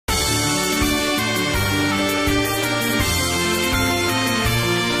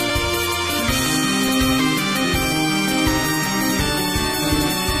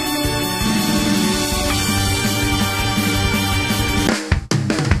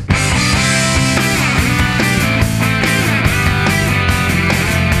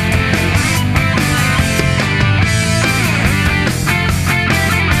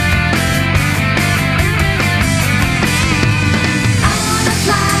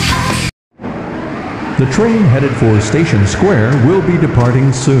The train headed for Station Square will be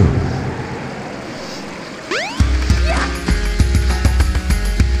departing soon.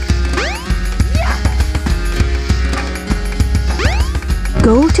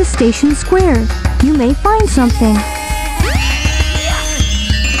 Go to Station Square. You may find something.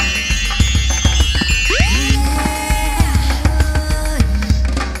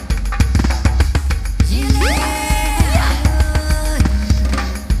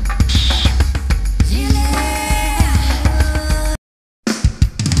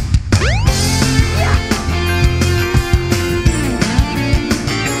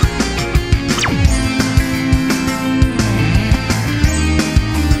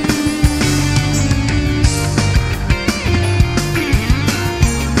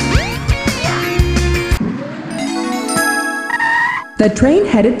 The train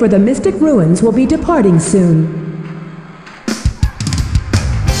headed for the Mystic Ruins will be departing soon.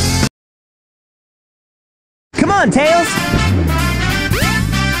 Come on, Tails!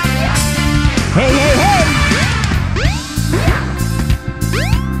 Hey, hey, hey!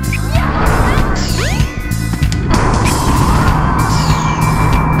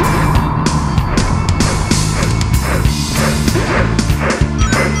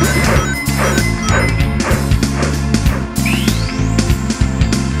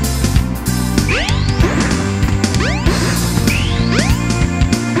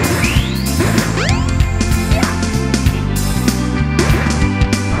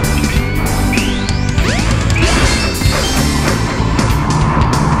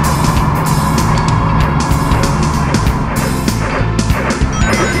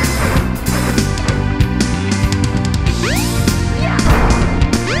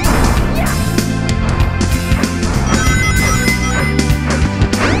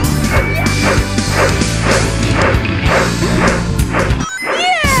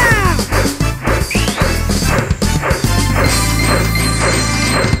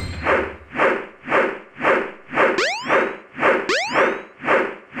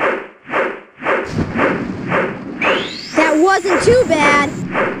 Wasn't too bad.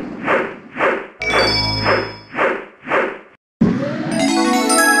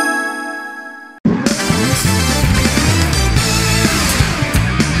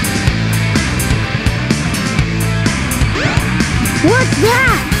 What's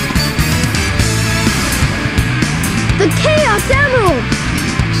that? The Chaos Emerald!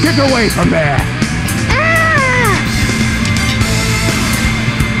 Get away from there!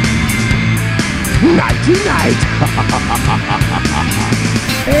 Nighty-night!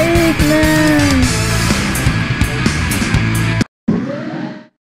 Eggman!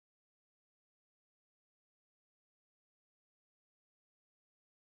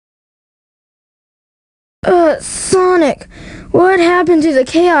 Sonic, what happened to the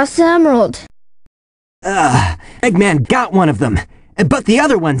Chaos Emerald? Eggman got one of them, but the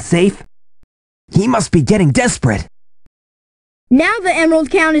other one's safe. He must be getting desperate. Now the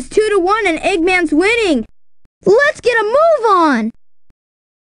emerald count is 2-1 and Eggman's winning. Let's get a move on!